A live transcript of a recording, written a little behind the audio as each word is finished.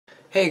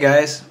Hey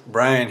guys,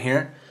 Brian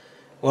here.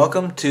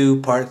 Welcome to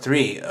part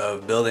 3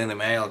 of building the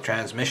manual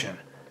transmission.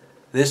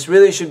 This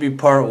really should be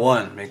part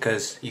 1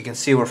 because you can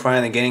see we're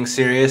finally getting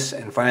serious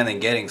and finally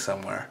getting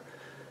somewhere.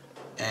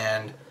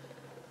 And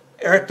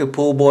Eric the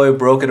Pool Boy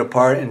broke it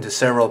apart into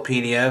several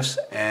PDFs,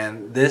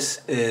 and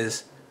this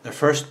is the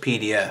first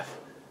PDF.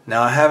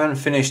 Now I haven't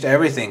finished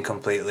everything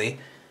completely.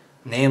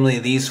 Namely,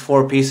 these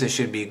 4 pieces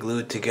should be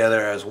glued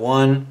together as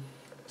one.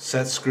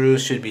 Set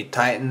screws should be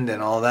tightened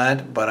and all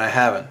that, but I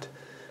haven't.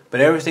 But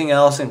everything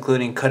else,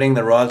 including cutting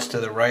the rods to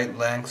the right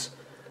lengths,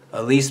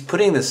 at least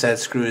putting the set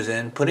screws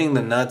in, putting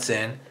the nuts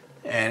in,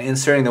 and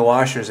inserting the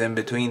washers in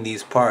between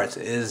these parts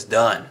is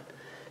done.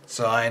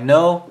 So I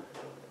know,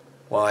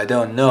 well, I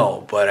don't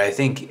know, but I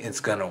think it's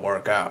going to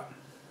work out.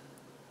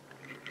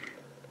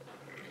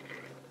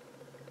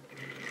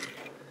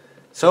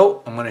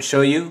 So I'm going to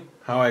show you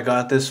how I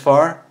got this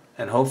far,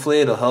 and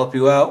hopefully it'll help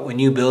you out when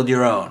you build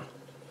your own.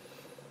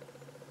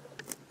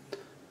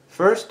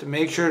 First,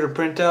 make sure to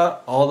print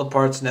out all the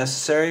parts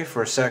necessary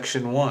for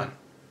section 1.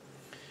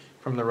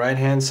 From the right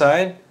hand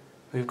side,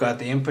 we've got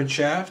the input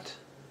shaft,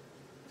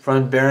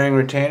 front bearing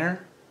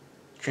retainer,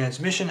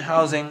 transmission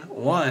housing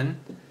 1,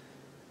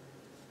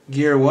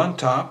 gear 1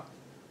 top,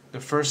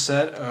 the first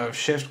set of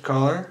shift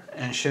collar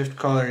and shift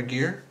collar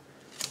gear,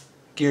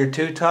 gear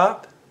 2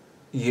 top,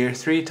 gear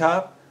 3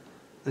 top,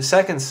 the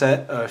second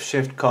set of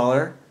shift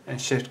collar and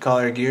shift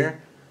collar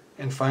gear,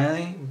 and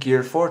finally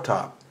gear 4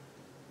 top.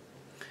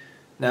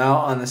 Now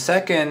on the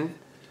second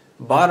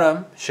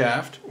bottom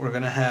shaft, we're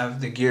going to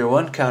have the gear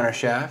 1 counter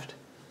shaft,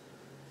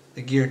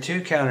 the gear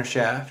 2 counter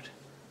shaft,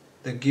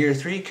 the gear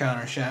 3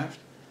 counter shaft,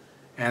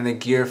 and the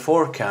gear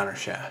 4 counter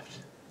shaft.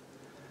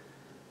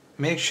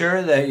 Make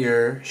sure that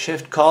your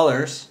shift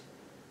collars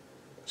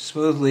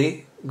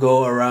smoothly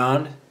go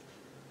around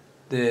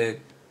the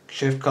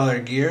shift collar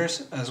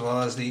gears as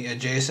well as the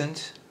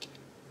adjacent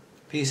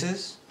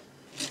pieces.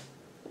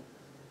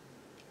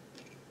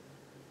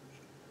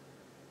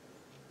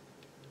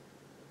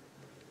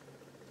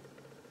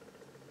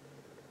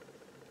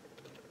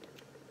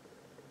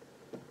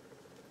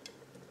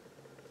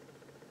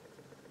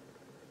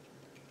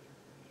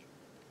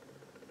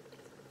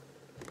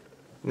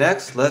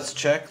 Next, let's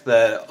check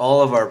that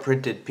all of our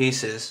printed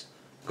pieces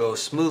go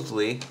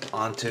smoothly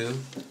onto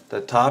the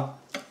top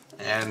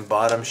and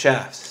bottom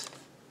shafts.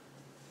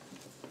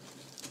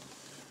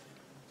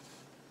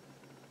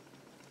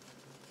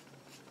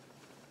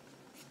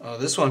 Oh,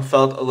 this one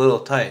felt a little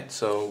tight,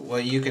 so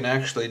what you can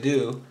actually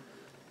do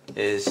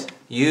is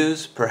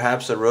use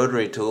perhaps a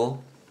rotary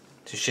tool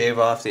to shave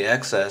off the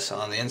excess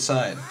on the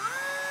inside.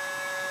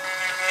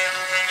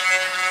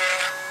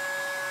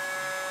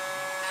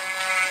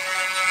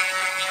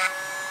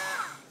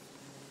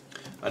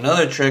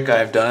 Another trick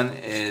I've done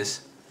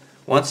is,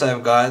 once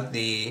I've got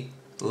the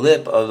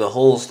lip of the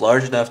holes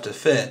large enough to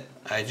fit,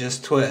 I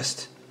just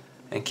twist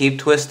and keep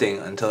twisting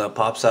until it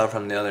pops out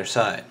from the other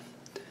side.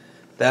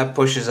 That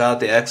pushes out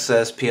the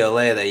excess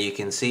PLA that you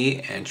can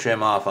see and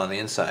trim off on the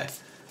inside.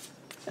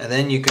 And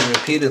then you can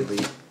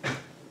repeatedly,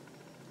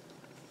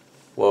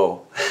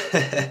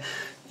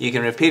 you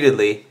can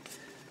repeatedly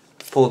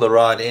pull the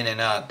rod in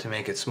and out to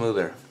make it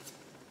smoother.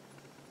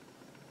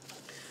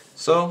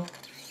 So,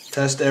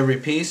 test every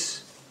piece.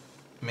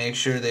 Make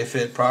sure they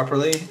fit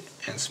properly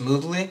and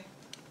smoothly.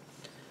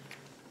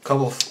 A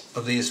couple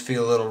of these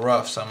feel a little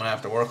rough, so I'm going to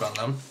have to work on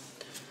them.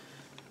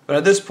 But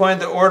at this point,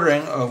 the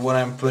ordering of what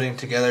I'm putting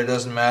together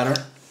doesn't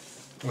matter.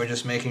 We're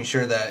just making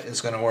sure that it's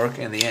going to work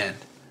in the end.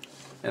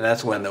 And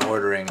that's when the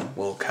ordering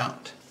will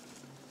count.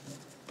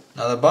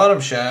 Now the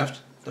bottom shaft,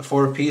 the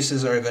 4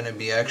 pieces are going to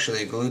be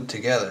actually glued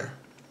together.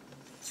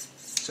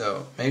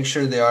 So make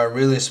sure they are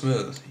really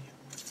smooth.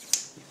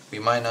 We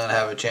might not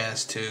have a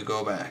chance to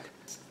go back.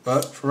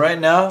 But for right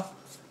now,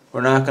 we're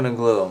not going to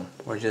glue them.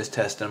 We're just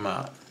testing them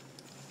out.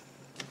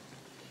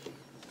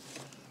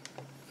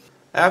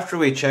 After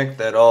we check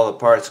that all the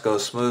parts go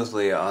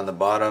smoothly on the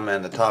bottom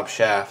and the top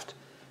shaft,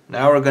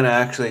 now we're going to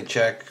actually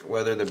check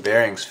whether the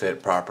bearings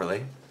fit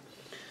properly.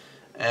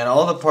 And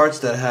all the parts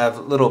that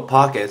have little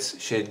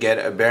pockets should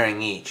get a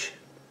bearing each.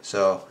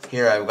 So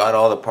here I've got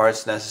all the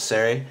parts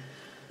necessary.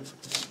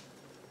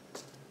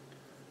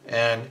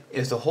 And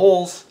if the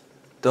holes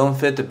don't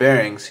fit the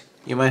bearings,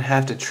 you might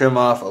have to trim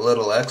off a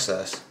little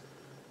excess.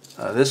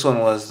 This one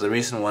was the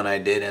recent one I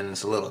did, and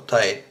it's a little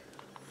tight.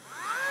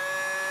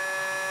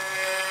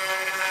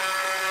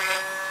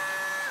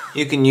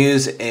 You can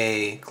use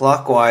a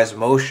clockwise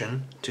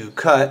motion to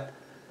cut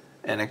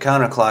and a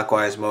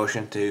counterclockwise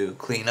motion to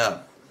clean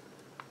up.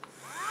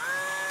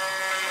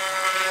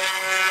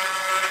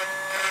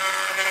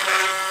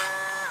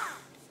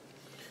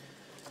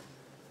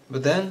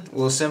 But then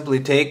we'll simply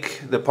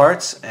take the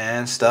parts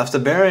and stuff the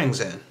bearings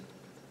in.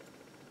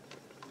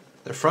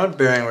 The front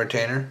bearing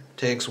retainer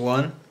takes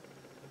one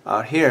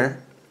out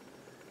here,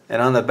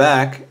 and on the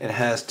back it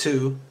has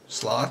 2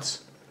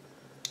 slots,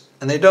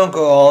 and they don't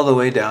go all the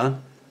way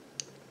down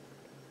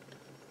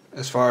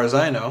as far as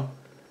I know.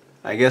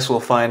 I guess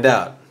we'll find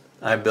out.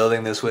 I'm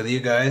building this with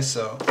you guys,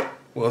 so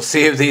we'll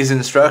see if these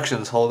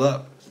instructions hold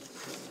up.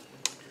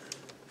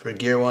 For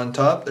gear 1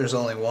 top, there's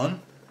only one.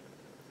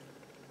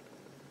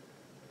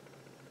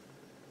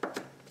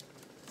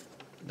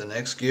 The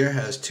next gear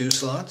has 2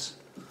 slots.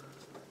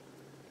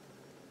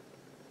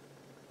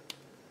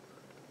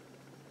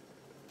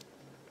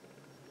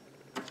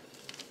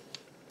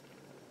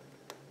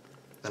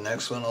 The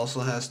next one also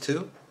has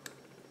 2.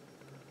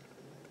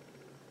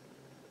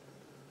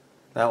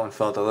 That one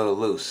felt a little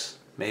loose.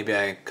 Maybe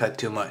I cut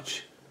too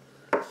much.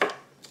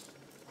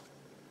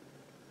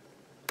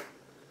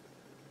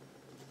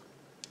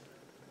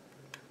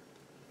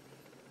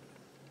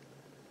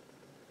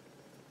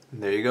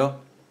 There you go.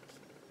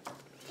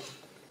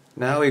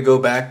 Now we go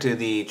back to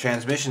the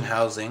transmission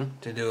housing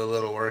to do a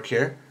little work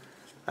here.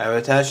 I've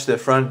attached the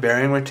front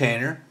bearing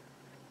retainer,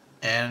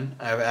 and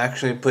I've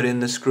actually put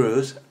in the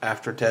screws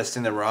after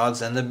testing the rods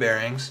and the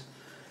bearings.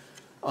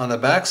 On the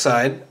back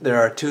side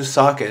there are 2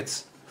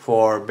 sockets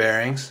for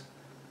bearings,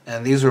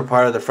 and these were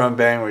part of the front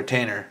bearing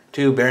retainer.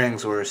 2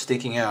 bearings were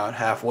sticking out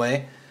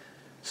halfway,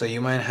 so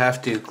you might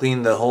have to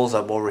clean the holes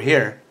up over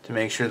here to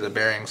make sure the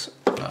bearings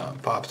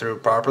pop through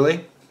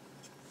properly.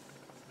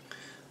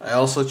 I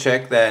also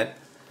checked that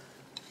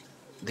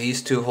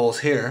these 2 holes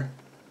here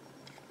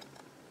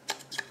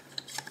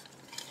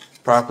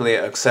properly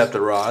accept the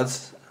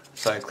rods,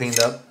 so I cleaned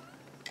up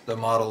the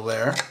model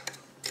there.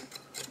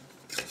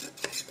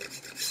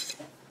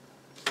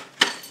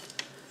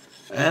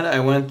 And I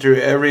went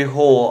through every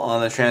hole on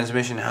the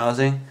transmission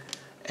housing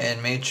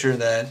and made sure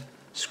that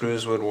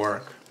screws would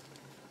work.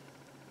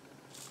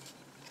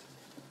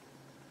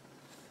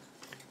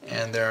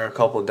 And there are a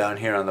couple down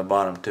here on the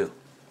bottom too.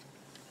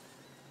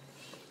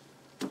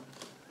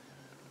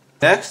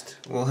 Next,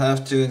 we'll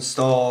have to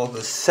install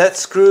the set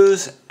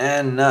screws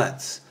and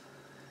nuts.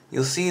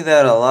 You'll see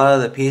that a lot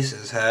of the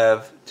pieces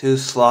have 2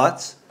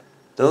 slots.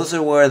 Those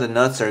are where the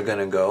nuts are going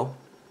to go.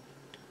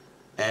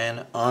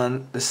 And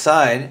on the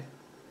side,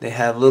 they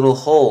have little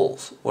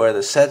holes where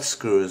the set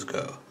screws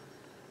go.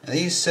 And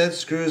these set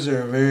screws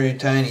are very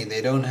tiny.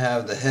 They don't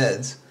have the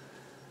heads.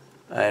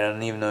 I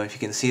don't even know if you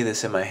can see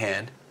this in my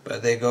hand,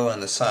 but they go on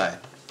the side.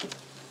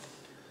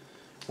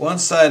 One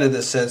side of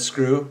the set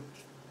screw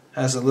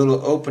has a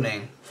little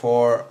opening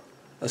for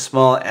a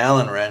small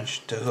Allen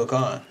wrench to hook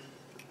on.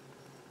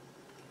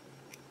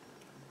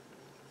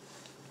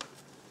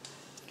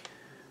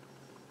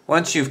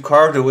 Once you've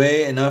carved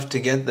away enough to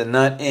get the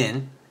nut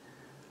in,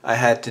 I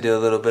had to do a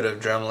little bit of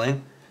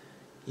dremeling,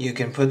 you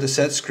can put the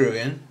set screw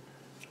in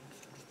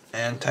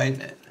and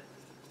tighten it.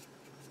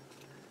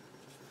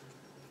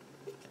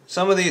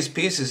 Some of these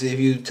pieces, if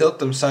you tilt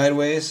them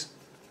sideways,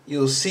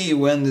 you'll see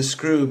when the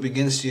screw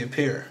begins to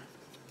appear.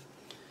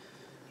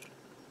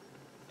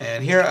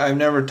 And here I've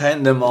never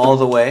tightened them all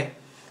the way.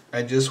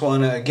 I just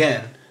want to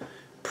again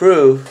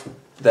prove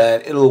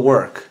that it'll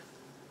work.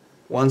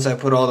 Once I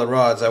put all the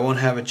rods, I won't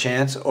have a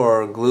chance,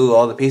 or glue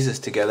all the pieces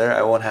together,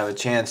 I won't have a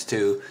chance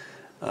to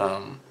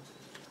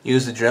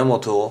use the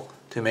Dremel tool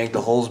to make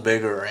the holes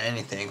bigger or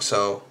anything.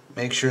 So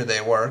make sure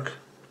they work.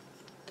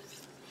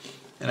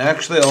 And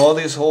actually all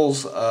these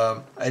holes,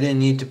 I didn't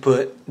need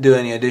to do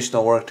any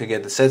additional work to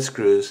get the set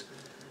screws.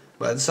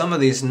 But some of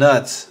these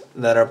nuts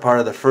that are part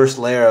of the first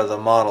layer of the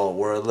model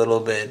were a little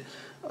bit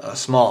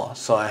small,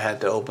 so I had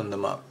to open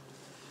them up.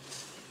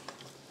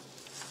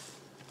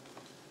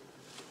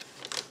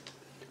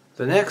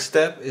 The next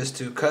step is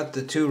to cut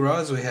the 2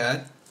 rods we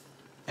had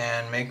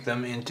and make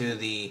them into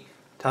the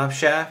top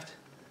shaft,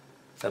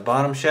 the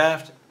bottom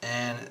shaft,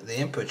 and the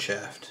input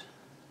shaft.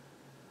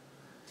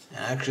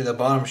 And actually the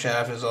bottom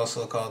shaft is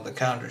also called the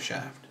counter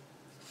shaft.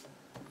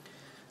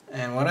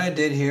 And what I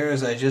did here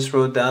is I just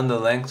wrote down the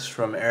lengths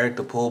from Eric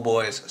the Pool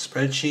Boy's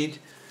spreadsheet,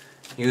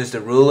 used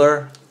a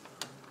ruler,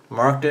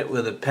 marked it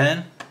with a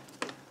pen,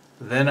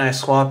 then I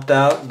swapped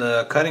out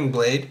the cutting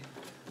blade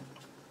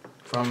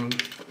from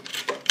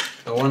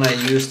the one I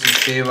used to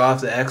shave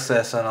off the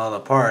excess on all the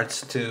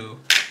parts to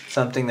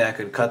something that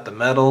could cut the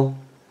metal.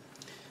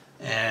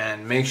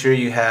 And make sure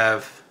you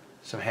have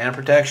some hand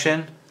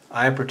protection,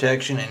 eye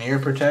protection, and ear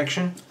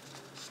protection.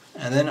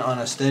 And then on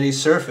a steady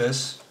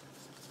surface,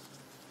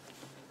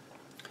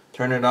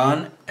 turn it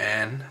on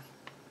and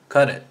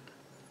cut it.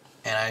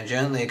 And I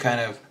gently kind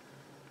of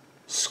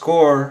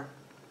score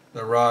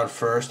the rod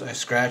first. I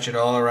scratch it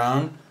all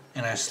around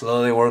and I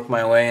slowly work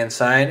my way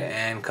inside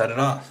and cut it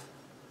off.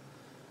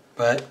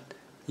 But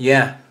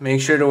yeah,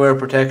 make sure to wear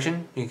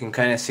protection. You can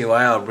kind of see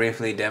why. I'll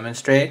briefly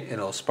demonstrate.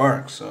 It'll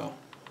spark, so.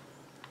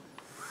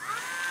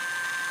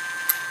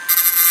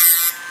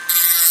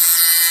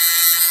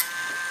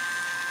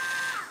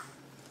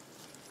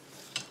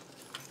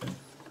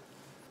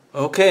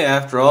 Okay,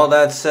 after all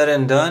that's said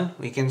and done,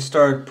 we can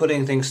start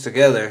putting things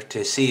together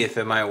to see if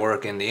it might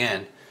work in the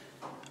end.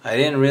 I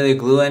didn't really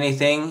glue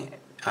anything.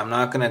 I'm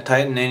not going to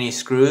tighten any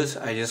screws.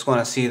 I just want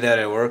to see that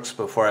it works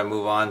before I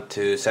move on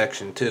to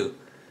section 2.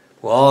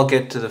 We'll all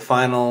get to the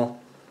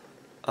final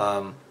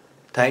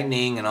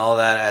tightening and all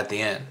that at the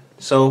end.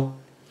 So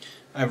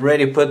I've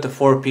already put the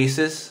 4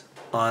 pieces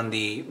on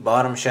the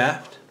bottom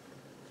shaft,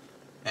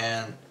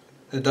 and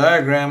the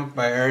diagram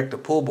by Eric the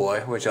Pool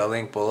Boy, which I'll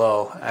link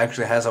below,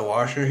 actually has a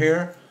washer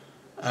here.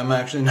 I'm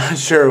actually not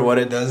sure what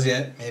it does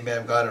yet. Maybe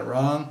I've got it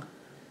wrong.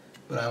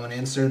 But I'm going to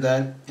insert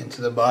that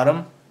into the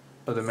bottom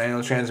of the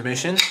manual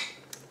transmission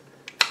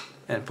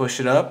and push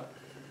it up.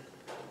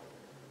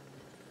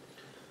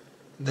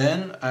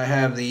 Then I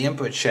have the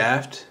input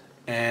shaft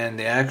and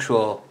the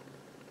actual,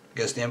 I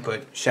guess the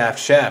input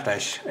shaft,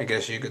 I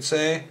guess you could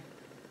say.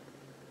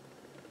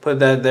 Put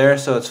that there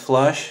so it's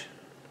flush.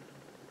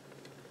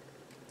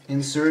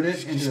 Insert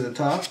it into the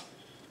top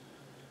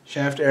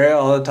shaft area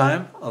all the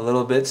time. A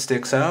little bit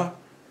sticks out.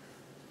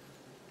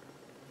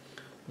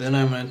 Then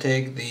I'm going to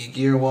take the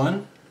gear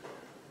 1.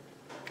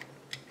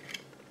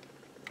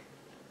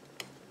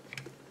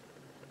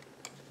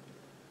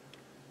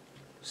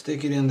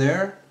 Stick it in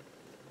there.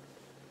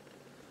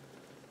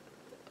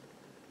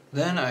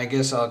 Then I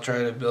guess I'll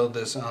try to build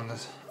this on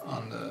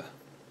the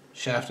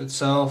shaft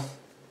itself.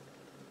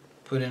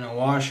 Put in a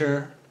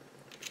washer.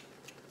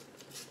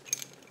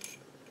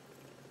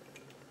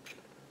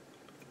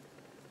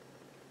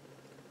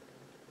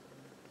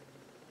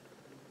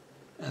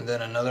 And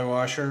then another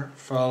washer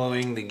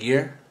following the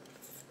gear.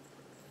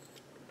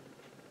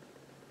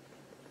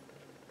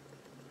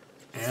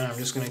 And I'm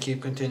just going to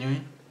keep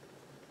continuing.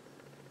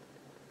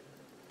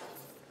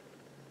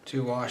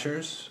 2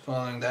 washers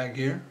following that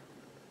gear.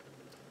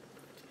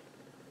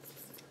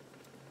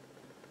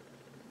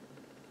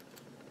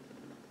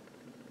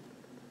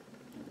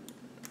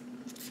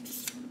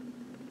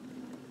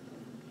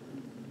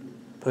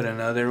 Put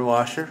another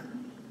washer,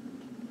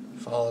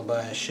 followed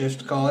by a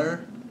shift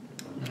collar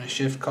and a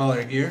shift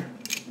collar gear.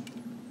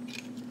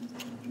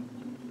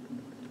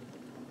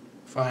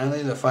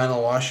 Finally, the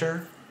final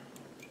washer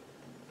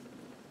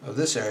of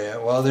this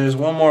area. Well, there's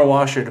one more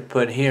washer to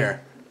put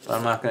here, but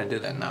I'm not going to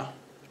do that now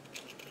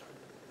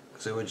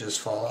because it would just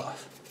fall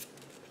off.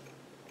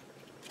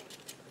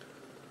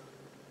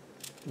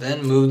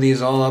 Then move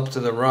these all up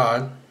to the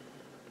rod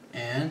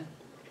and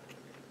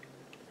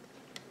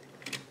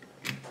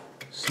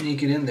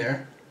sneak it in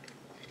there.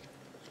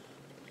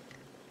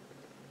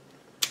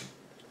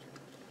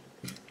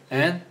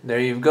 And there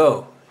you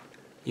go.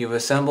 You've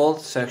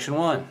assembled section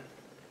 1.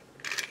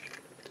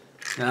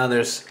 Now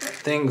there's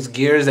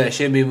gears that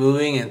should be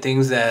moving and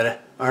things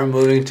that aren't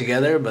moving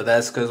together, but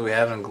that's because we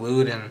haven't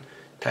glued and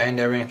tightened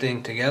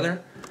everything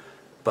together.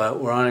 But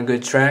we're on a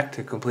good track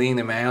to completing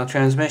the manual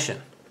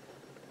transmission.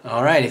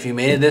 Alright, if you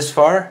made it this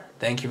far,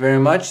 thank you very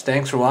much.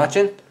 Thanks for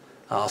watching.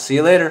 I'll see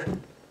you later.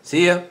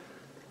 See ya.